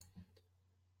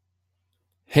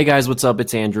Hey guys, what's up?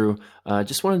 It's Andrew.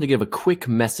 Just wanted to give a quick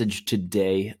message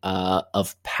today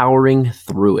of powering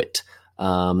through it.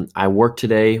 I worked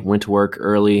today, went to work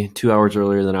early, 2 hours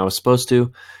earlier than I was supposed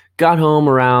to. Got home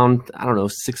around, I don't know,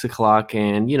 6 o'clock,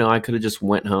 and I could have just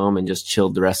went home and just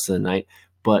chilled the rest of the night.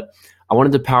 But I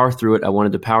wanted to power through it. I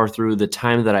wanted to power through the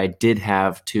time that I did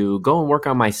have to go and work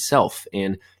on myself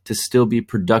and to still be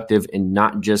productive and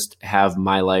not just have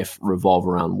my life revolve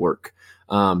around work.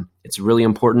 It's really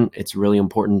important. It's really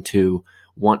important to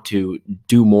want to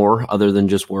do more other than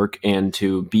just work and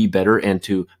to be better and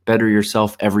to better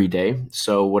yourself every day.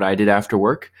 So what I did after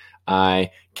work, I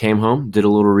came home, did a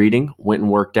little reading, went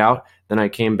and worked out. Then I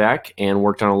came back and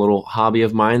worked on a little hobby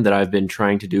of mine that I've been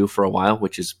trying to do for a while,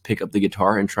 which is pick up the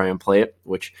guitar and try and play it,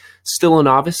 which still a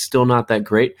novice, still not that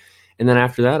great. And then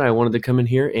after that, I wanted to come in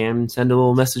here and send a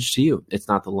little message to you. It's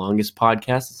not the longest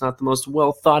podcast. It's not the most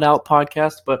well thought out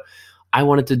podcast, but I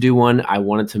wanted to do one. I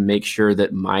wanted to make sure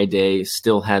that my day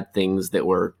still had things that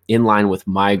were in line with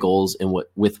my goals and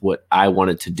with what I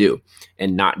wanted to do,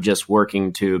 and not just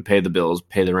working to pay the bills,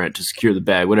 pay the rent, to secure the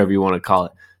bag, whatever you want to call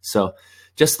it. So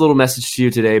just a little message to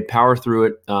you today. Power through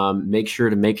it. Make sure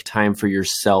to make time for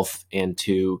yourself and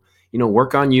to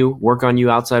work on you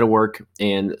outside of work.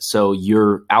 And so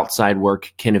your outside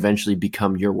work can eventually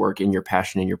become your work and your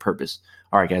passion and your purpose.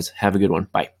 All right, guys, have a good one.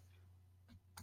 Bye.